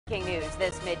Breaking news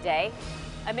this midday.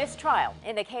 A mistrial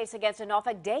in the case against a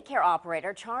Norfolk daycare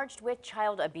operator charged with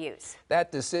child abuse. That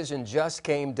decision just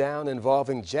came down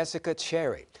involving Jessica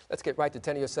Cherry. Let's get right to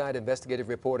 10 on your side investigative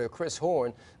reporter Chris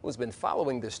Horn, who's been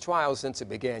following this trial since it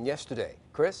began yesterday.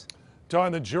 Chris?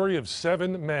 Don, the jury of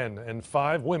 7 men and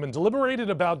 5 women deliberated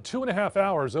about 2.5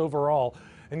 hours overall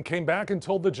and came back and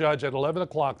told the judge at 11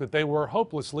 o'clock that they were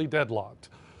hopelessly deadlocked.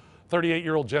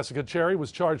 38-year-old Jessica Cherry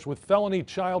was charged with felony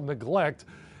child neglect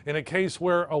in a case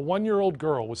where a 1-year-old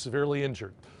girl was severely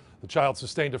injured. The child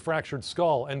sustained a fractured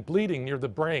skull and bleeding near the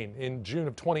brain in June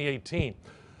of 2018.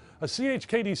 A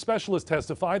CHKD specialist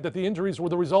testified that the injuries were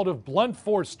the result of blunt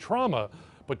force trauma,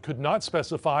 but could not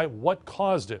specify what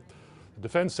caused it. The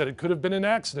defense said it could have been an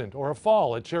accident or a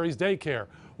fall at Cherry's daycare,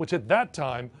 which at that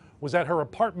time was at her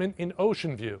apartment in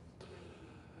Ocean View.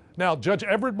 Now, Judge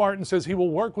Everett Martin says he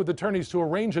will work with attorneys to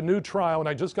arrange a new trial, and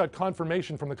I just got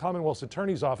confirmation from the Commonwealth's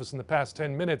Attorney's Office in the past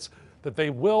 10 minutes that they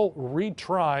will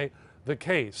retry the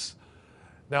case.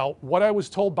 Now, what I was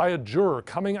told by a juror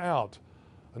coming out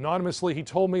anonymously, he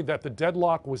told me that the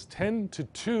deadlock was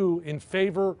 10-2 in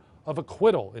favor of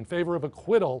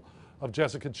acquittal, of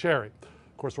Jessica Cherry.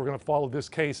 Of course, we're going to follow this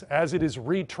case as it is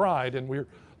retried, and we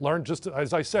learned, just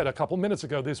as I said a couple minutes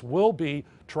ago, this will be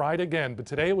tried again. But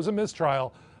today it was a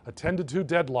mistrial, a 10-2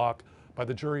 deadlock by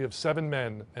the jury of 7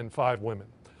 men and 5 women.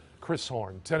 Chris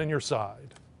Horn, 10 on your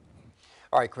side.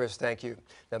 All right, Chris, thank you.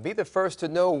 Now, be the first to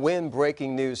know when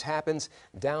breaking news happens.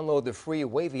 Download the free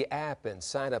Wavy app and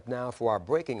sign up now for our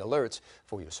breaking alerts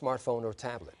for your smartphone or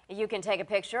tablet. You can take a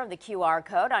picture of the QR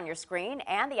code on your screen,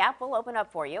 and the app will open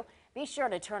up for you. Be sure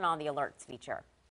to turn on the alerts feature.